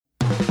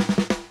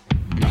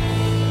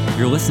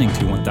You're listening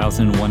to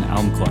 1001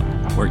 Album Club,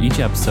 where each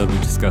episode we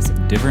discuss a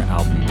different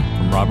album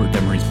from Robert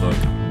Dimery's book,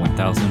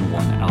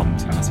 1001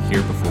 Albums You Must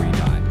Hear Before You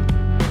Die.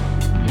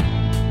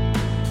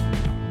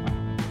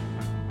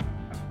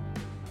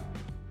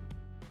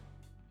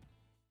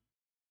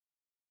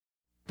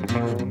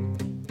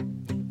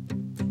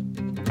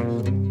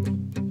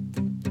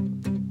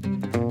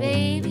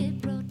 Baby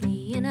brought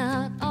me in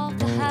out off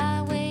the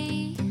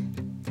highway,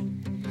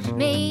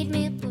 made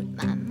me put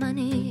my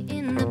money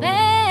in the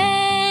bank,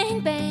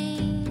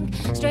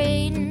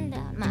 straightened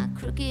out my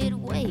crooked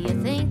way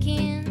of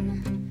thinking,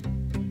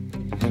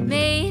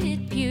 made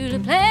it pure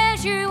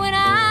pleasure when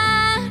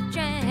I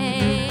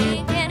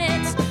drank, and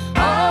it's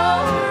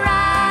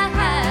alright.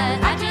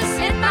 I just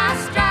hit my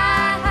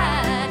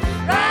stride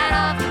right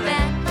off the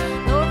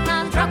bat, loading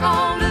my truck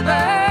on the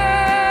burn.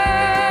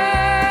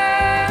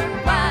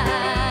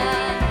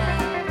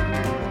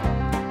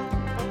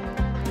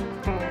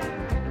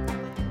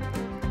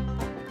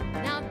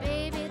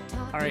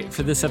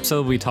 For this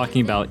episode, we'll be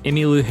talking about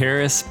Emmylou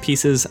Harris,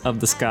 Pieces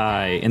of the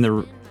Sky.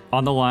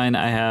 On the line,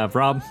 I have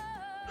Rob.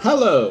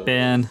 Hello.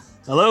 Ben.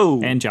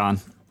 Hello. And John.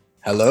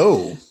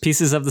 Hello.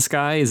 Pieces of the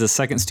Sky is a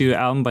second studio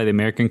album by the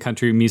American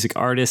country music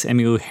artist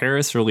Emmylou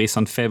Harris, released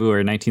on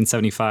February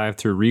 1975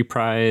 through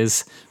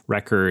Reprise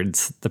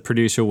Records. The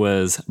producer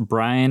was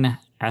Brian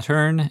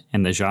Aherne,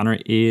 and the genre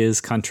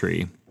is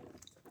country.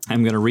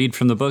 I'm going to read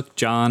from the book.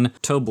 John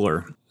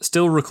Tobler.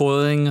 Still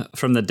recoiling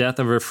from the death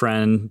of her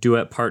friend,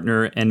 duet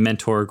partner, and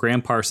mentor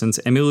Graham Parsons,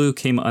 Emmylou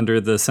came under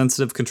the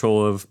sensitive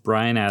control of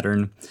Brian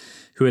Aherne,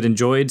 who had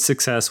enjoyed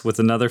success with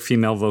another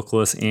female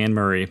vocalist, Anne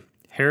Murray.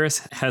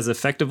 Harris has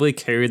effectively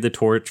carried the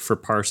torch for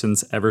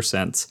Parsons ever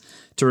since.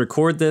 To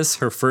record this,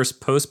 her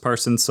first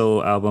post-Parsons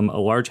solo album, a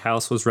large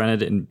house was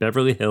rented in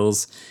Beverly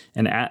Hills,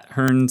 and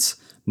Ahern's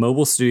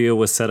mobile studio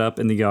was set up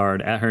in the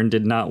yard. Aherne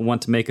did not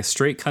want to make a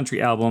straight country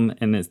album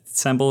and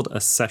assembled a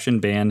session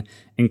band,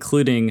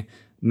 including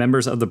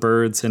members of the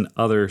Byrds and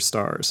other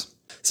stars.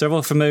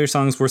 Several familiar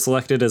songs were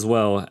selected as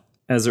well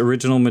as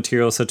original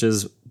material such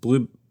as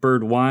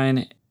Bluebird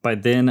Wine by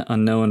then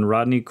unknown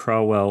Rodney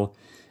Crowell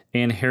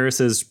and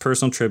Harris's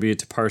personal tribute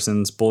to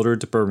Parsons, Boulder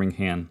to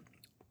Birmingham.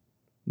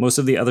 Most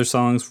of the other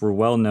songs were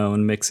well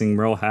known, mixing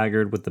Merle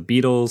Haggard with the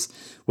Beatles,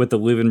 with the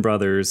Louvin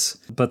Brothers,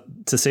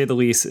 but to say the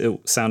least,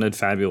 it sounded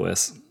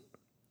fabulous.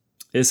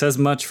 It says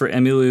much for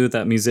Emmylou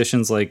that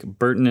musicians like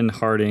Burton and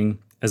Harding,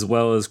 as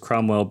well as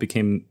Cromwell,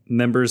 became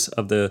members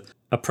of the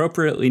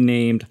appropriately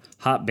named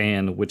Hot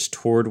Band, which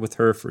toured with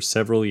her for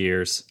several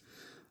years.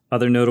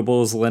 Other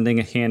notables lending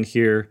a hand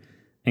here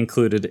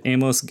included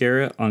Amos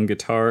Garrett on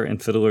guitar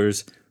and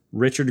fiddlers,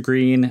 Richard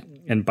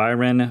Green, and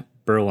Byron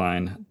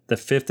Berline. The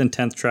 5th and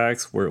 10th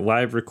tracks were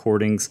live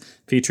recordings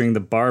featuring the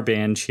bar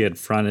band she had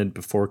fronted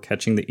before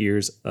catching the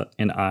ears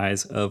and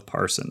eyes of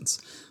Parsons.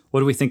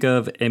 What do we think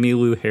of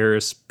Emmylou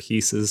Harris,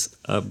 Pieces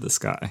of the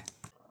Sky?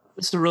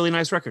 It's a really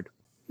nice record.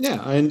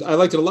 Yeah, and I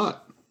liked it a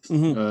lot.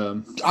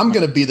 Mm-hmm. I'm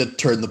going to be the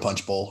turd in the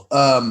punch bowl.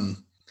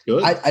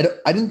 Good. I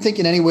didn't think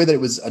in any way that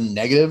it was a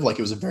negative. Like,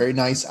 it was a very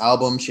nice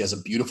album. She has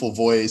a beautiful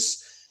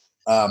voice.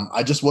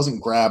 I just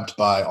wasn't grabbed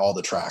by all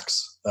the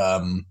tracks.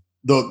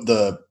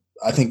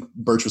 I think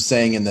Birch was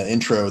saying in the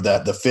intro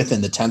that the 5th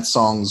and the 10th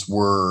songs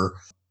were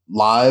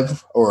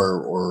live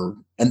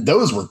and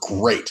those were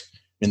great.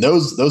 I mean,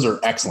 those are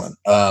excellent.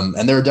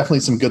 And there are definitely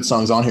some good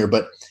songs on here,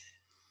 but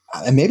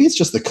maybe it's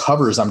just the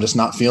covers I'm just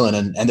not feeling.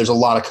 And there's a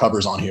lot of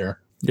covers on here.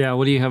 Yeah.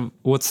 What do you have?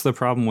 What's the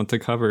problem with the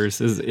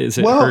covers? Is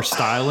it her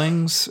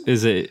stylings?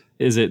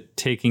 Is it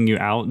taking you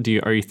out?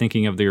 Are you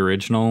thinking of the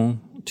original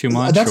too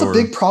much? That's a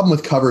big problem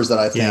with covers that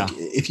I think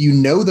if you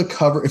know the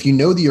cover, if you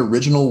know the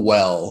original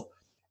well,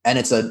 and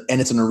it's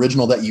an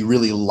original that you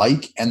really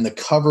like, and the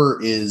cover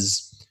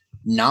is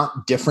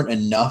not different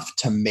enough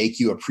to make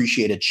you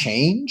appreciate a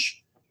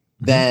change,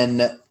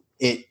 then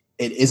it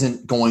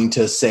isn't going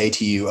to say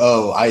to you,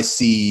 oh, I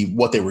see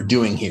what they were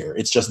doing here.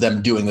 It's just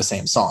them doing the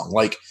same song.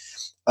 Like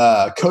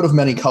Coat of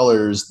Many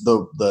Colors,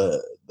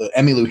 the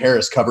Emmylou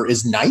Harris cover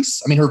is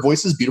nice. I mean, her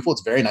voice is beautiful.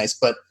 It's very nice,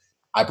 but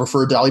I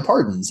prefer Dolly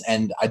Parton's,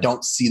 and I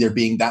don't see there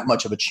being that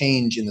much of a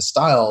change in the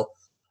style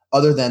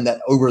other than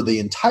that over the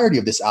entirety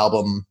of this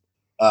album,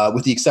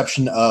 with the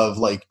exception of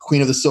like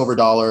Queen of the Silver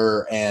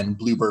Dollar and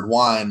Bluebird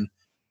Wine,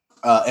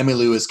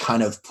 Emmylou has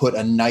kind of put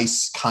a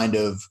nice kind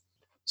of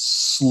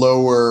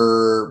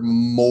slower,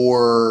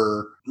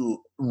 more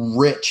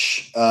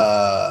rich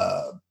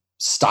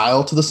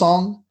style to the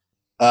song.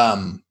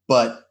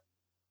 But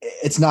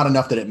it's not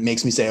enough that it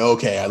makes me say,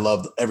 okay, I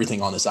love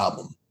everything on this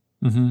album.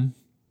 Mm-hmm.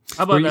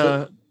 How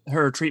about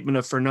her treatment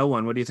of For No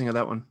One? What do you think of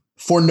that one?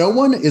 For No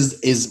One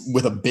is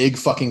with a big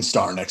fucking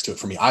star next to it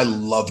for me. I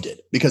loved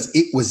it because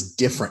it was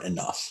different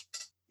enough.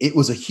 It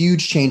was a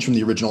huge change from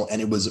the original,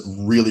 and it was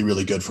really,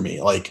 really good for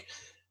me. Like,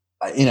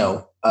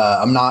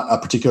 I'm not a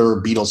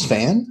particular Beatles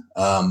fan,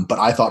 but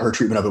I thought her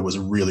treatment of it was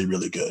really,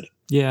 really good.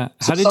 Yeah.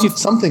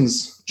 Some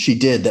things she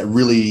did that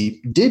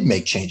really did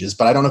make changes,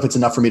 but I don't know if it's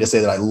enough for me to say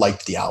that I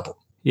liked the album.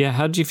 Yeah,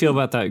 how did you feel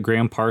about that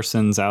Graham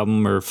Parsons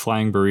album or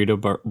Flying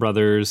Burrito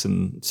Brothers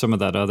and some of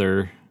that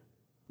other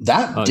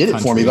That did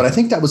it for me, but I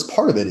think that was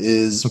part of it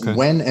is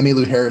when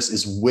Emmylou Harris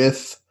is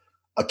with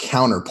a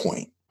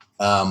counterpoint,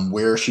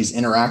 where she's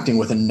interacting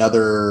with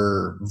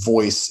another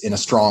voice in a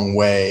strong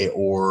way,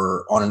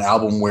 or on an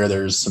album where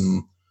there's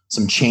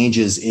some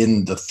changes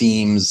in the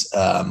themes,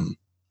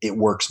 it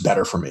works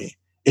better for me.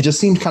 It just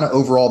seemed kind of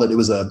overall that it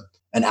was an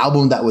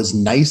album that was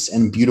nice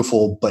and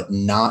beautiful, but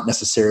not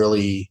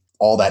necessarily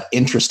all that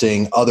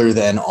interesting other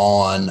than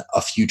on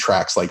a few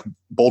tracks like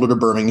Boulder to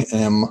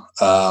Birmingham,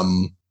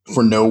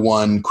 For No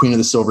One, Queen of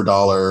the Silver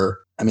Dollar.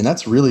 I mean,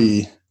 that's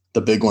really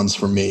the big ones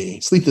for me.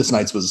 Sleepless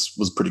Nights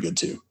was pretty good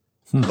too.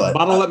 But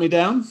Bottle Let Me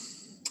Down?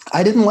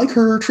 I didn't like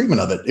her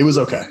treatment of it. It was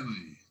okay.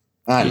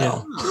 I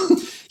know.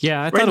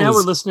 Yeah, I right thought now it was,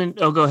 we're listening.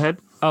 Oh, go ahead.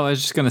 Oh, I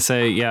was just gonna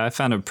say, yeah, I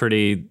found it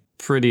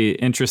pretty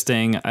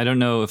interesting. I don't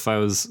know if I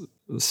was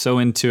so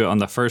into it on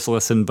the first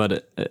listen,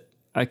 but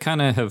I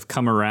kind of have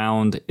come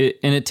around.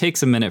 And it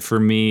takes a minute for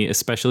me,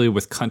 especially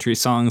with country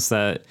songs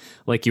that,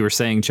 like you were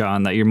saying,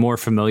 John, that you're more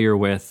familiar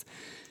with.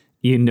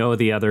 You know,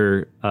 the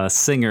other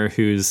singer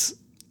who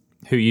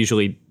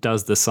usually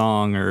does the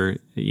song, or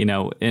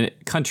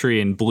country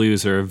and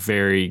blues are a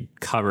very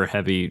cover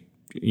heavy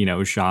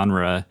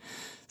genre.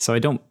 So I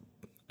don't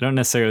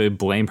necessarily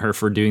blame her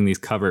for doing these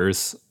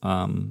covers.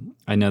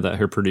 I know that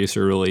her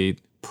producer really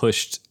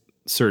pushed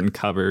certain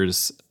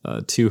covers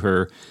to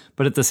her,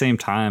 but at the same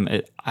time,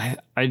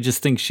 I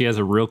just think she has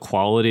a real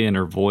quality in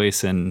her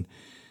voice, and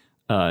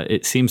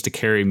it seems to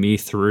carry me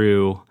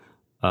through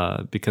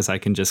because I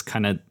can just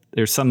kind of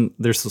there's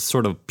a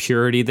sort of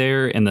purity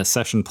there, and the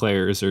session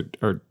players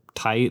are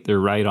tight, they're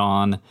right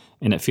on,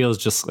 and it feels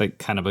just like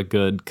kind of a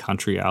good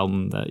country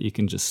album that you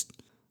can just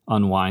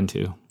unwind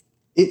to.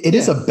 It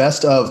is a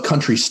best of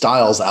country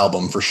styles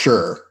album for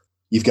sure.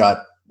 You've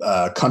got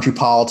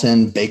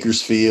Countrypolitan,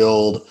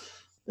 Bakersfield,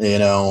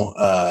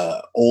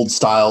 old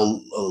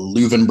style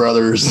Louvin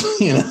Brothers,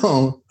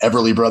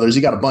 Everly Brothers.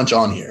 You got a bunch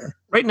on here.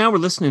 Right now we're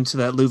listening to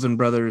that Louvin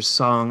Brothers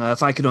song,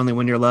 If I Could Only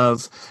Win Your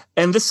Love.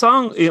 And this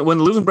song, when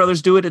the Louvin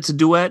Brothers do it, it's a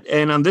duet.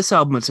 And on this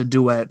album, it's a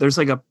duet. There's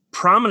like a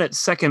prominent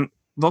second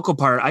vocal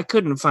part. I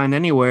couldn't find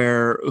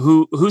anywhere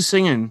who's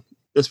singing.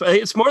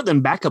 It's more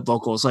than backup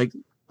vocals. Like,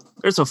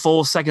 there's a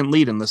full second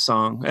lead in the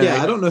song.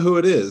 Yeah, I don't know who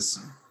it is.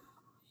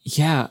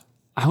 Yeah,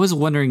 I was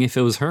wondering if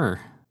it was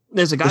her.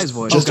 There's a guy's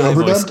voice. Just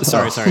overdubbed?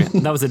 Sorry.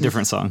 That was a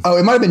different song. Oh,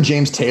 it might have been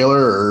James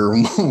Taylor or,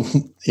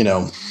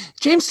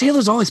 James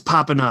Taylor's always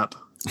popping up.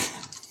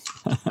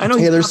 I know.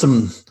 Yeah,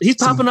 he's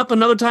popping up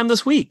another time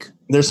this week.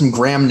 There's some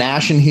Graham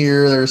Nash in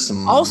here. There's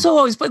some also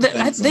always, but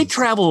they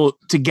travel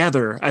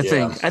together. I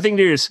think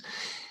there's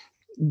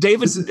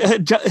David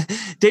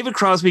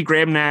Crosby,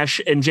 Graham Nash,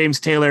 and James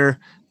Taylor.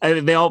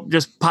 They all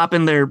just pop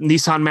in their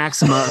Nissan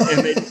Maxima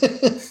and they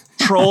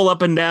troll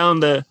up and down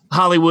the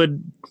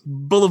Hollywood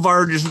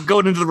Boulevard, just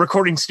going into the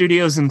recording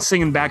studios and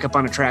singing back up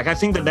on a track. I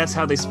think that's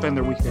how they spend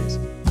their weekdays.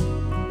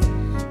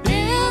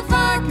 If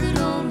I could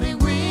only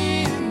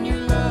win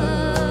your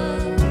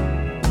love,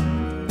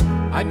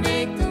 I'd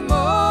make the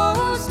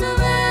most of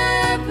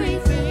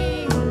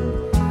everything.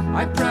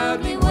 I'd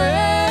proudly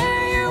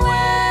wear your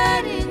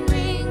wedding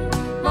ring.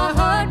 My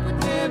heart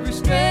would never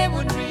stray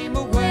one dream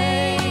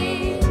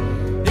away.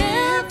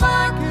 If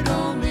I could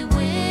only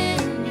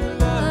win your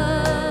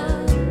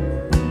love,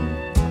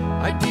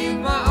 I'd give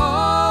my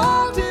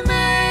all to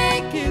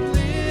make it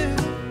live.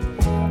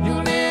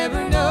 You'll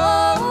never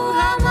know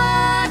how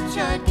much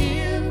I'd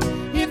give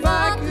if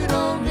I could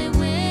only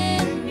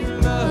win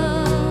your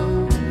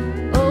love.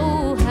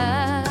 Oh,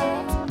 how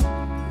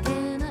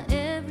can I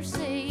ever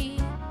say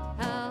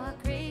how I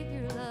crave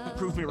your love?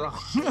 Prove me wrong.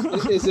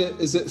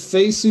 Is it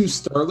Faye Sue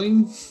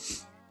Starling?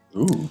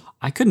 Ooh.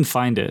 I couldn't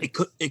find it.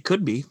 It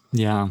could be.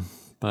 Yeah,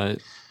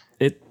 but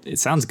it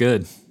sounds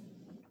good.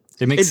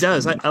 It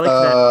does. I like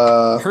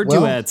that. Her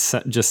duets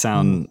just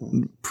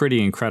sound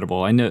pretty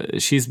incredible. I know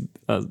she's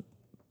a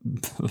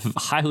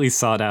highly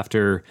sought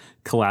after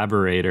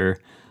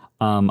collaborator.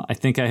 I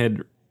think I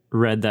had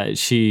read that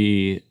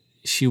she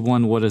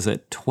won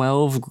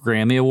 12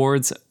 Grammy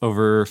Awards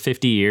over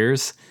 50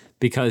 years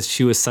because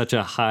she was such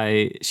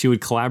she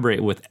would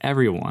collaborate with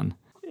everyone.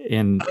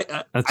 And that's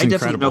I incredible.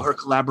 definitely know her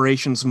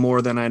collaborations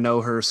more than I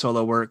know her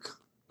solo work.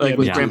 Like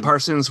with Graham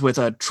Parsons with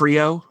a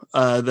trio,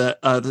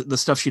 the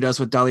stuff she does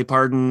with Dolly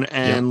Parton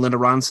and Linda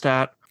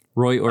Ronstadt,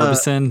 Roy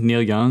Orbison,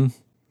 Neil Young.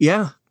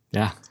 Yeah.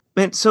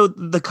 Man, so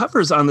the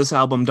covers on this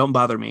album don't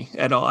bother me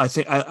at all. I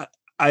think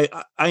I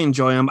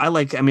enjoy them. I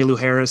like Emmylou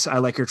Harris. I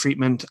like her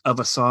treatment of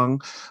a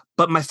song.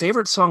 But my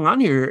favorite song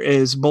on here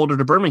is Boulder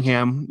to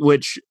Birmingham,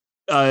 which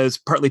is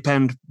partly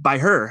penned by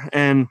her.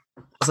 And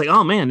I was like,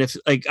 oh man, if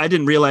I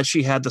didn't realize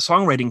she had the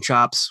songwriting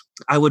chops,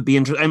 I would be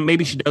interested. And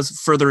maybe she does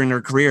further in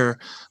her career,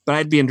 but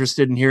I'd be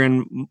interested in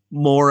hearing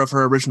more of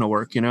her original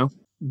work,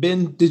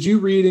 Ben, did you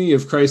read any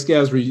of Christ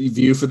Gav's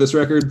review for this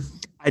record?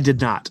 I did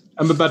not.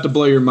 I'm about to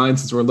blow your mind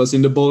since we're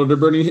listening to Boulder to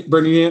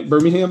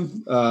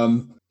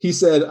Birmingham. He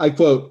said, I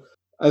quote,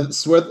 I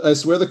swear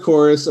the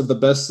chorus of the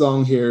best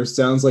song here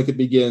sounds like it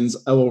begins,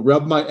 I will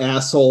rub my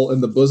asshole in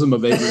the bosom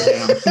of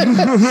Abraham.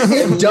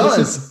 It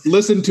does.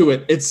 Listen to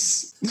it.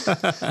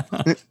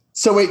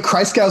 So wait,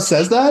 Christgau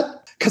says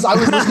that? Because I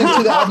was listening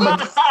to the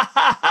album.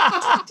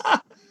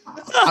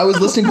 I was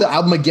listening to the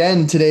album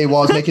again today while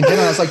I was making dinner.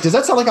 And I was like, does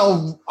that sound like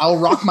I'll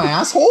rock my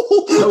asshole?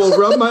 I will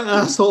rub my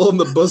asshole in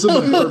the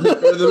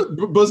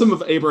bosom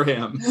of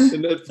Abraham.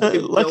 And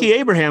Lucky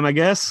Abraham, I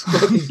guess.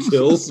 He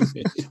kills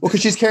me. Well,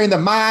 because she's carrying the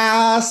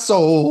my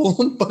soul,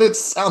 but it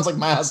sounds like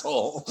my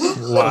asshole.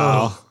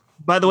 Wow.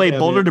 By the way, Yeah,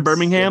 Boulder man, to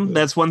Birmingham, so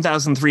that's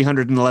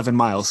 1,311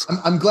 miles.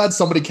 I'm glad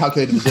somebody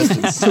calculated the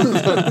distance.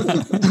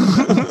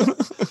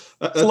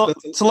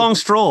 It's a long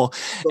stroll.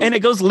 And it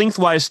goes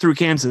lengthwise through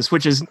Kansas,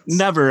 which is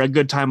never a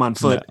good time on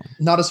foot.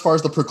 Not as far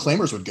as the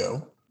Proclaimers would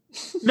go.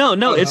 No,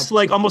 it's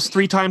like almost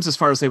 3 times as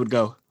far as they would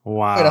go.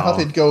 Wow. Wait, I thought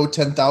they'd go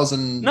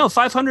 10,000. No,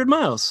 500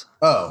 miles.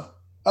 Oh.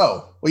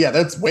 Well, yeah,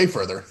 that's way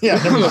further.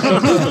 Yeah, never mind.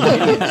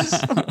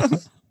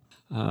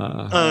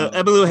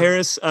 Emmylou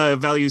Harris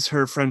values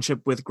her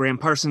friendship with Graham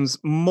Parsons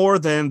more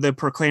than the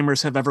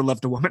Proclaimers have ever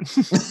loved a woman.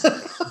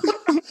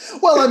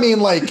 Well, I mean,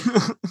 like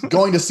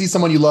going to see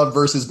someone you love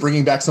versus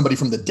bringing back somebody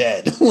from the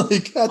dead.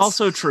 Like that's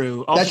also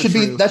true. That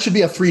should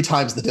be a 3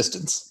 times the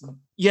distance.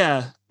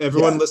 Yeah.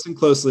 Everyone listen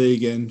closely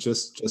again,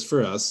 just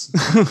for us.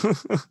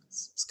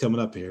 It's coming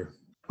up here.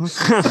 And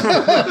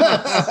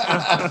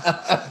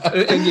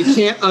you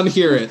can't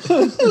unhear it.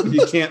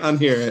 You can't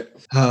unhear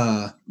it.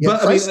 But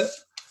I mean,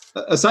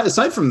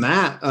 aside from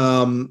that,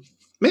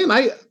 man,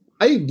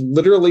 I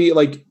literally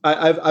like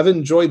I've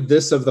enjoyed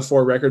this of the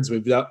 4 records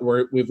we've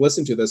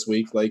listened to this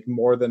week, like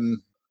more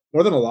than a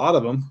lot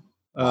of them.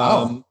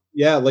 Wow.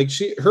 Yeah, like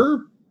I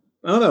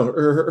don't know,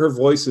 her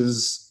voice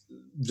is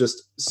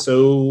just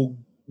so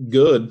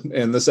good,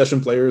 and the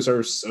session players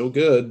are so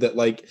good that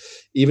like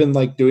even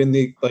like doing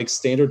the like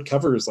standard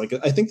covers, like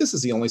I think this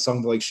is the only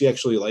song that like she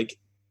actually like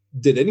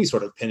did any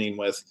sort of pinning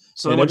with.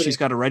 So the one she's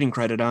got a writing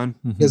credit on.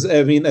 Because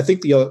I mean, I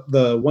think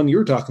the one you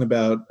were talking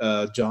about,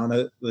 John,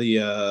 the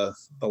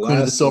Queen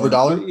of the Silver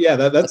Dollar. Yeah,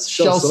 that's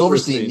Shel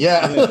Silverstein.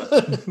 Yeah.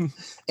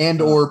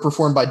 And or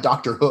performed by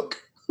Dr. Hook.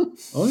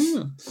 Oh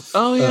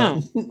yeah.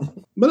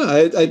 But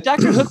I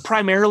Dr. Hook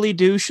primarily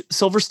do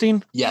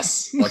Silverstein.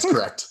 Yes, that's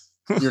correct.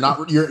 You're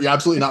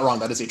absolutely not wrong.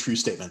 That is a true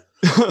statement.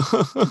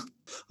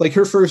 Like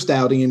her first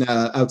outing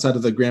outside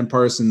of the Graham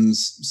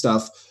Parsons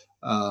stuff.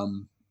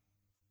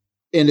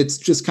 And it's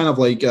just kind of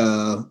like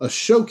a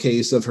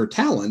showcase of her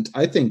talent.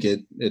 I think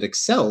it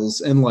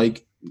excels, and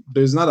like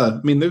there's not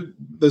a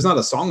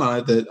song on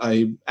it that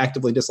I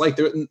actively dislike.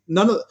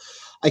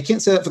 I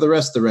can't say that for the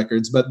rest of the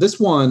records, but this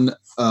one,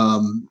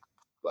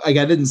 I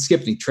didn't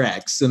skip any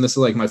tracks, and this is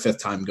like my 5th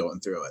time going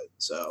through it.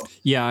 So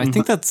yeah, I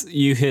think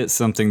you hit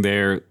something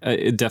there.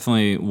 It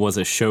definitely was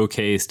a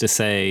showcase to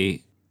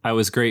say I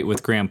was great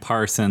with Graham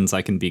Parsons.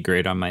 I can be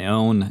great on my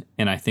own,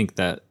 and I think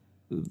that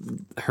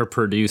her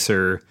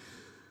producer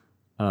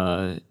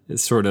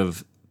sort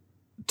of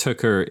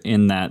took her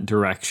in that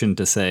direction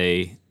to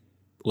say,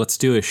 let's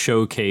do a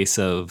showcase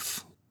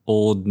of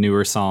old,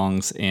 newer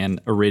songs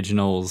and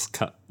originals,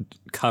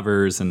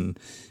 covers, and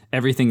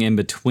everything in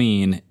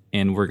between.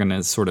 And we're going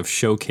to sort of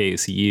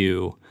showcase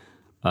you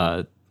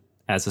as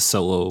a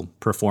solo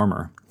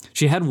performer.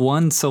 She had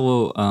one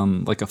solo,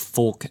 like a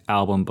folk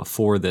album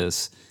before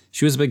this.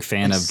 She was a big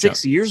fan of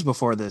 6 years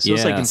before this. It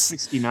was like in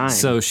 69.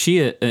 So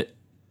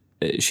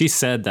she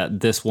said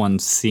that this one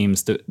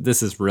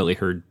this is really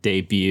her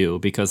debut,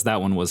 because that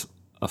one was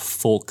a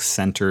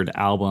folk-centered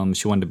album.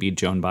 She wanted to be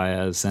Joan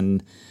Baez.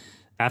 And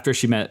after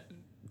she met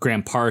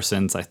Graham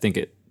Parsons, I think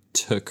it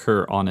took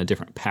her on a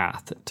different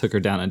path. It took her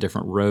down a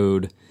different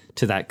road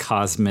to that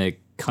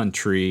cosmic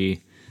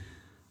country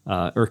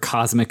or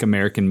cosmic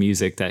American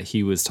music that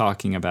he was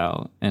talking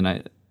about. And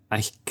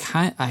I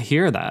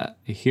hear that.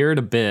 I hear it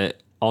a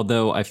bit,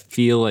 although I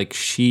feel like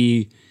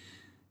she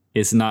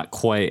is not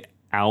quite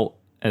out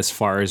as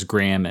far as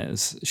Graham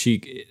is.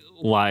 She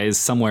lies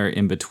somewhere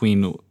in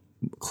between,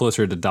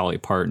 closer to Dolly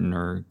Parton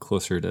or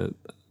closer to,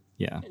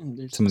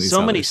 some of these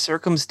so many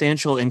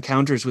circumstantial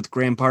encounters with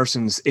Graham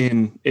Parsons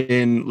in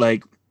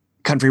like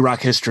country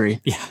rock history.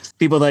 Yeah.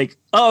 People like,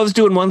 I was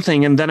doing one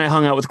thing and then I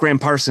hung out with Graham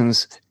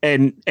Parsons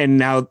and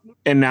now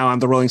I'm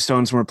the Rolling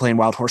Stones and we're playing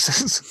Wild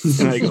Horses.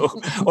 And I go,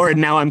 or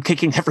now I'm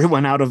kicking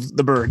everyone out of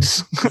the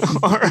Byrds.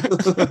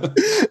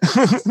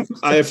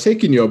 I have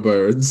taken your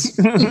birds.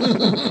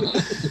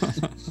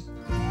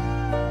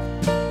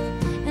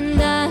 And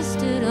I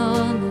stood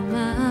on the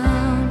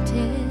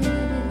mountain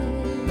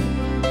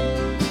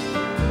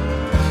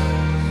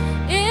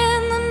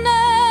in the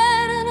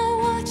night and I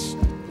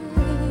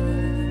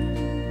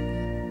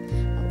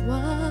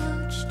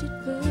watched it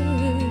burn.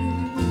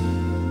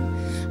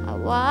 I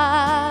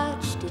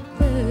watched it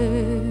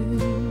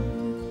burn.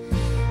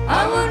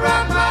 I would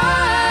rock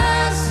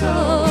my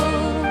soul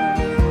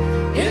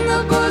in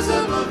the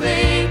bosom of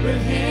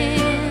Abraham.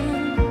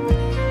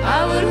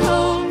 I would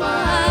hold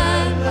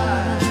my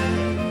life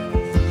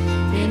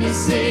in his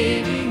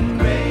saving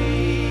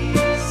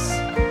grace.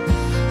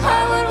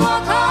 I would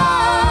walk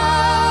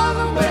all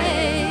the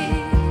way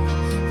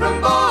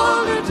from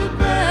Boulder to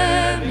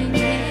Birmingham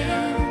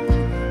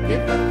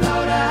if I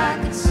thought I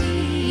could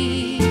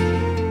see.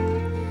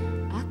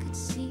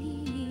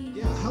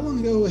 Yeah, how long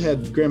ago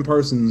had Graham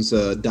Parsons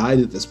died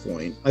at this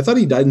point? I thought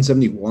he died in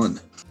 71.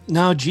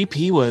 No,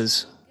 GP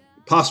was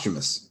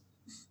Posthumous.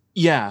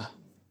 Yeah.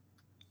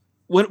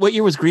 What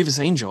year was Grievous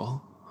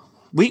Angel?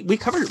 We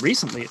covered it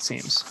recently, it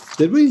seems.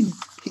 Did we?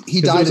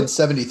 He died in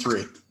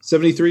 73.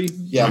 73?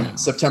 Yeah,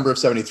 September of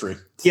 73.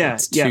 Yeah,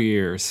 It's 2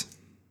 years.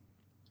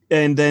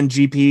 And then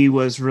GP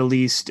was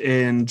released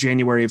in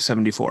January of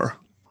 74.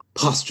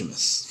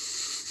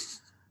 Posthumous.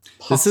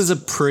 This is a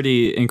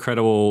pretty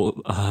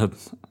incredible, I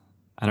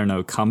don't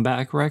know,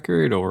 comeback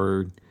record,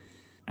 or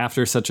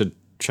after such a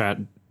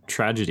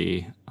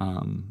tragedy,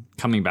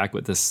 coming back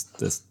with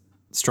this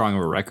strong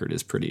of a record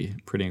is pretty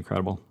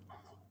incredible.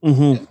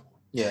 Mm-hmm.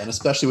 Yeah, and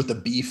especially with the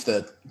beef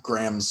that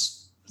Graham's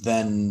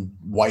then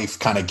wife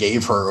kind of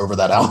gave her over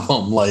that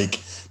album, like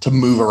to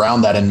move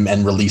around that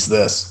and release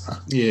this.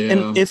 Yeah.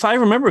 And if I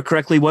remember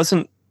correctly,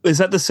 is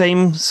that the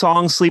same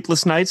song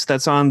 "Sleepless Nights"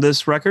 that's on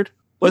this record?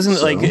 Wasn't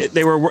it like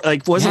they were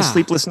like wasn't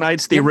 "Sleepless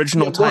Nights" the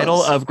original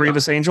title of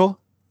Grievous Angel?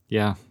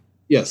 Yeah.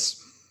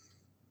 Yes.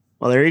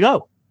 Well, there you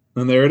go.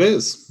 And there it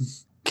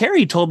is.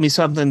 Carrie told me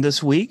something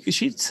this week.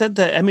 She said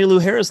that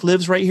Emmylou Harris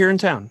lives right here in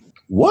town.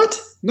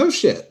 What? No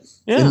shit.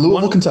 Yeah, In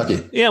Louisville,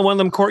 Kentucky. Yeah, one of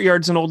them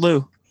courtyards in Old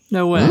Lou.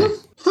 No way.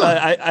 Huh?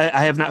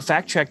 I have not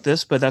fact checked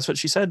this, but that's what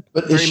she said.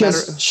 But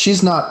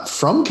she's not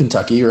from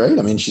Kentucky, right?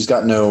 I mean, she's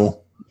got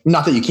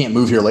not that you can't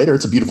move here later.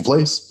 It's a beautiful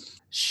place.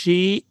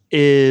 She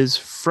is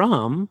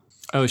from.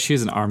 Oh,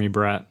 she's an army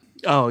brat.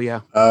 Oh,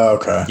 yeah. Oh,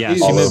 okay. Yeah,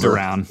 she All moved over.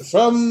 around.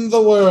 From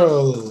the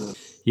world.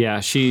 Yeah,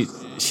 she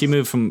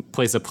moved from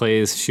place to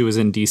place. She was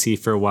in DC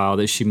for a while.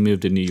 That she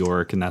moved to New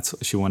York, and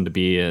she wanted to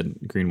be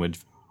at Greenwich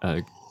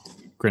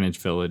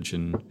Village,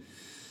 and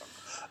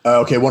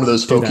Okay, one of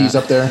those folkies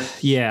up there.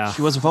 yeah,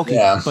 She was a folkie.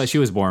 Yeah. but she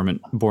was born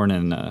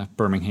in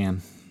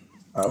Birmingham.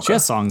 Okay. She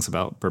has songs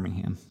about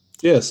Birmingham.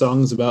 Yeah,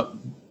 songs about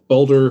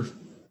Boulder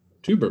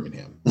to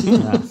Birmingham.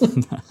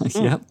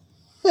 Yep.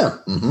 Yeah.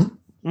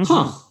 Mm-hmm.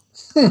 Huh.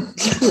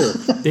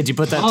 Cool. Did you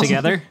put that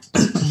together?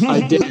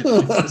 I did.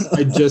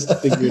 I just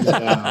figured it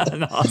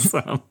out.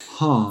 Awesome.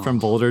 Huh. From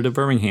Boulder to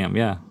Birmingham.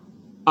 Yeah.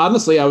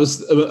 Honestly,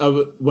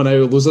 when I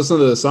was listening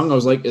to the song, I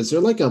was like, is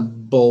there like a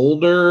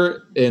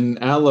Boulder in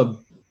Alabama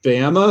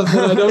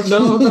that I don't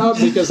know about?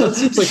 Because that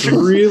seems like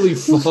really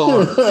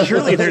far.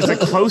 Surely there's a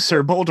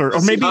closer Boulder, or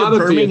maybe a gotta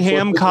be a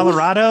Birmingham,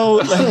 Colorado.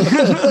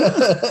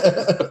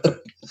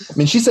 I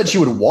mean, she said she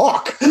would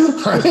walk.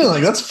 Right?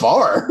 Like, that's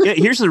far. Yeah,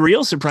 here's the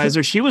real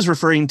surpriser. She was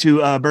referring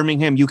to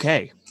Birmingham,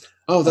 UK.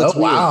 Oh, that's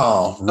weird.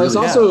 Wow. I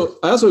also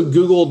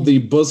Googled the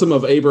bosom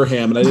of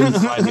Abraham and I didn't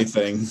find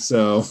anything.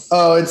 So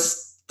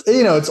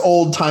It's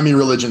old timey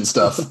religion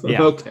stuff.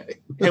 Yeah. Okay.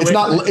 It's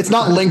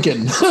not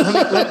Lincoln.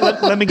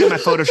 Let me get my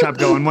Photoshop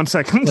going. 1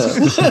 second.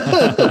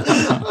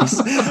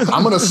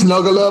 I'm gonna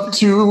snuggle up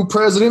to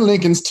President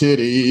Lincoln's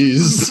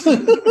titties.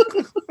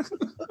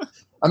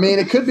 I mean,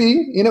 it could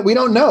be. We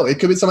don't know. It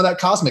could be some of that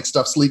cosmic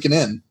stuff leaking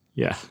in.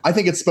 Yeah. I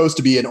think it's supposed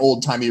to be an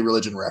old timey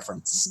religion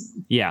reference.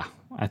 Yeah.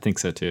 I think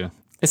so too.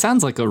 It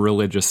sounds like a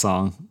religious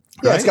song.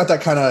 Yeah, right? it's got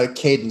that kind of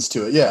cadence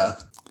to it. Yeah.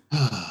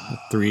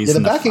 Threes. Yeah, the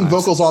and backing fives.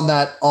 vocals on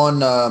that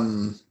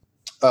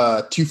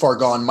Too Far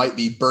Gone might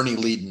be Bernie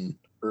Leadon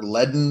or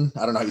Ledden.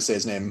 I don't know how you say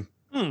his name.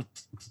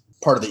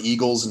 Part of the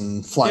Eagles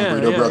and Flying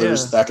Burrito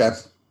Brothers. Yeah. That guy.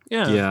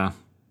 Yeah. Yeah.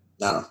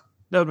 I don't know.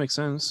 That would make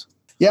sense.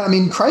 Yeah, I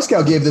mean,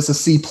 Kreisgau gave this a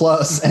C+,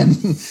 and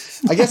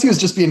I guess he was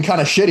just being kind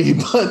of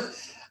shitty. But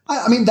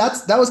I mean,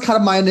 that was kind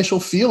of my initial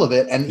feel of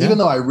it. And even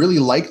though I really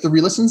like the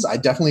re-listens, I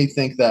definitely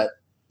think that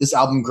this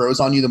album grows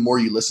on you the more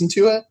you listen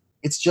to it.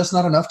 It's just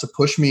not enough to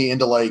push me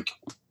into like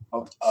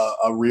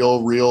a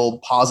real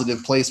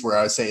positive place where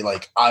I say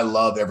like I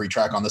love every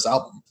track on this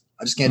album.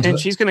 I just can't do And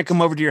it. she's going to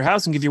come over to your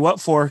house and give you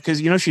what for? Because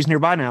she's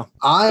nearby now.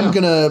 I'm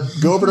gonna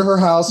go over to her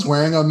house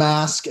wearing a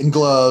mask and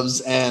gloves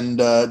and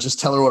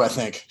just tell her what I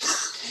think.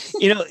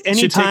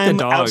 Anytime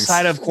dogs.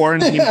 outside of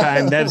quarantine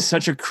time, that is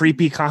such a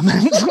creepy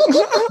comment.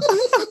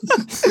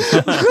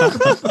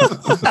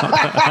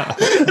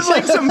 It's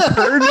like some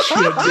purge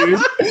shit,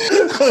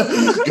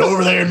 dude. Go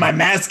over there in my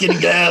mask and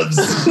gloves.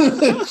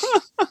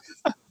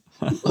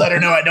 Let her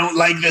know I don't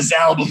like this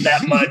album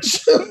that much.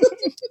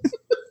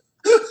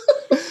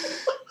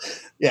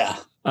 Yeah.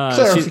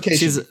 Clarification.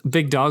 She's a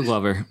big dog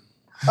lover.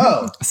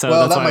 Oh, So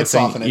well, that's that why I might think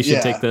soften it. you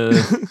should Yeah.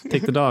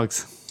 take the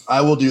dogs. I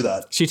will do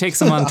that. She takes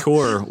them on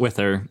tour with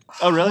her.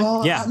 Oh,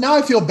 really? Yeah. Now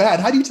I feel bad.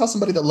 How do you tell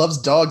somebody that loves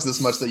dogs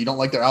this much that you don't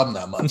like their album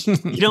that much?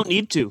 You don't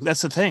need to.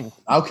 That's the thing.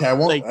 Okay, I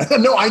won't. Like-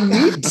 No, I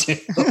need to.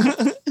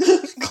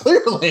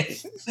 Clearly.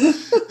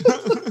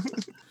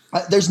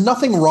 There's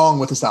nothing wrong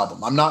with this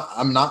album. I'm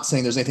not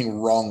saying there's anything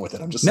wrong with it.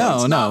 I'm just saying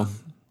it's not.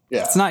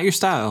 Yeah. It's not your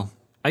style.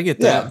 I get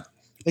that. Yeah.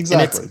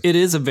 Exactly. And it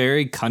is a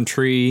very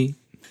country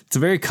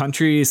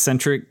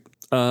centric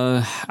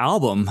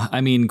album.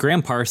 I mean,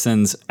 Graham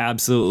Parsons,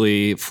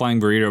 absolutely,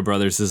 Flying Burrito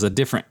Brothers is a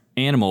different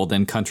animal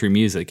than country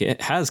music.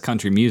 It has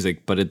country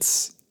music, but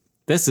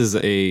this is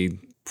a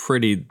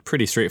pretty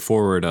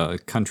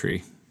straightforward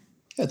country.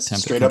 Yeah, it's Template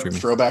straight up country.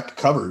 throwback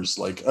covers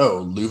like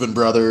Louvin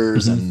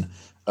Brothers and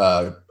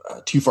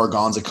Too Far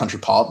Gone's a country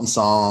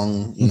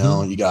song. You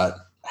know, you got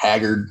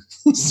haggard.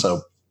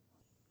 So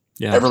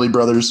Yeah. Everly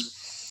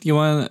Brothers. You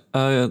want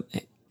to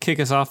kick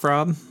us off,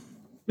 Rob? I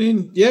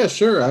mean, yeah,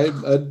 sure.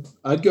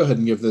 I'd go ahead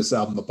and give this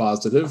album a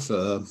positive.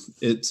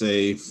 It's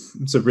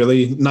a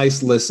really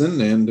nice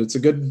listen, and it's a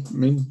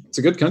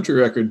good country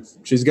record.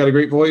 She's got a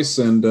great voice,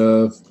 and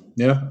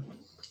yeah,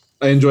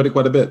 I enjoyed it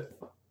quite a bit.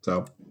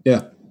 So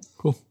yeah,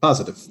 cool,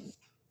 positive.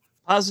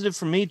 Positive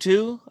for me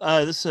too.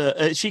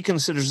 She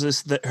considers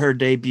this her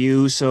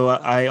debut, so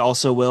I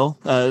also will.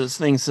 This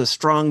thing's a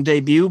strong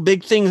debut.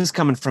 Big things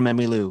coming from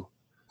Emmylou.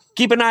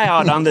 Keep an eye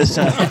out on this.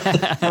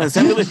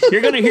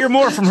 You're going to hear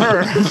more from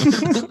her.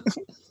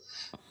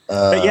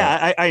 But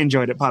yeah, I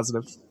enjoyed it.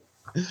 Positive.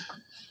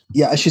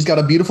 Yeah, she's got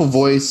a beautiful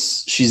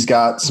voice. She's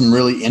got some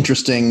really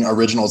interesting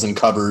originals and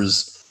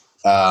covers.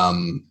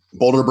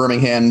 Boulder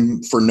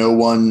Birmingham, For No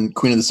One,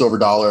 Queen of the Silver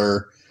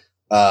Dollar.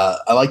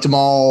 I liked them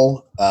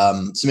all.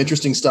 Some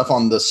interesting stuff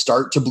on the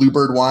start to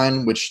Bluebird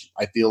Wine, which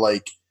I feel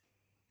like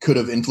could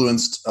have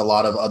influenced a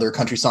lot of other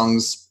country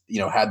songs,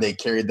 had they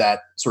carried that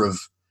sort of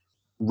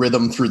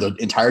rhythm through the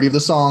entirety of the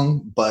song,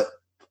 but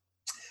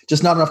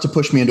just not enough to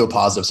push me into a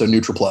positive. So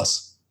neutral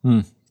plus.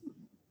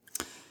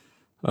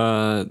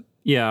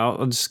 Yeah,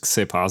 I'll just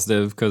say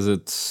positive because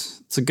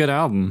it's a good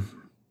album.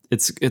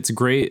 It's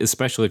great,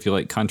 especially if you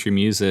like country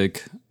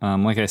music.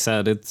 Like I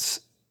said, it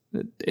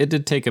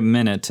did take a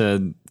minute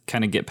to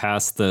kind of get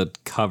past the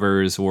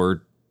covers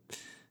or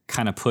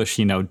kind of push,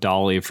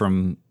 Dolly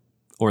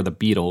or the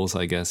Beatles,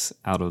 I guess,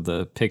 out of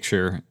the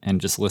picture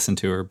and just listen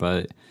to her.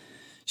 But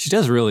she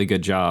does a really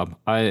good job.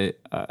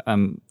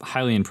 I'm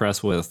highly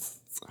impressed with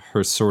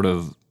her sort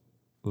of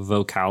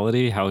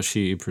vocality, how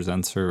she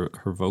presents her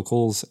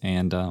vocals,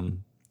 and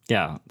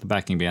the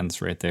backing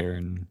band's right there,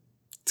 and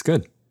it's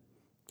good.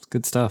 It's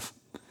good stuff.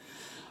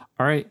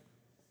 All right,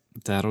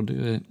 that'll do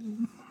it.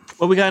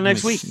 What we got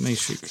next week?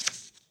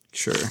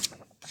 Sure.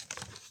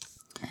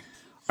 All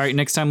right,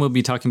 next time we'll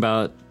be talking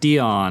about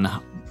Dion,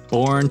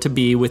 Born to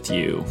Be With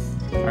You.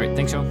 All right,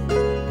 thanks, y'all.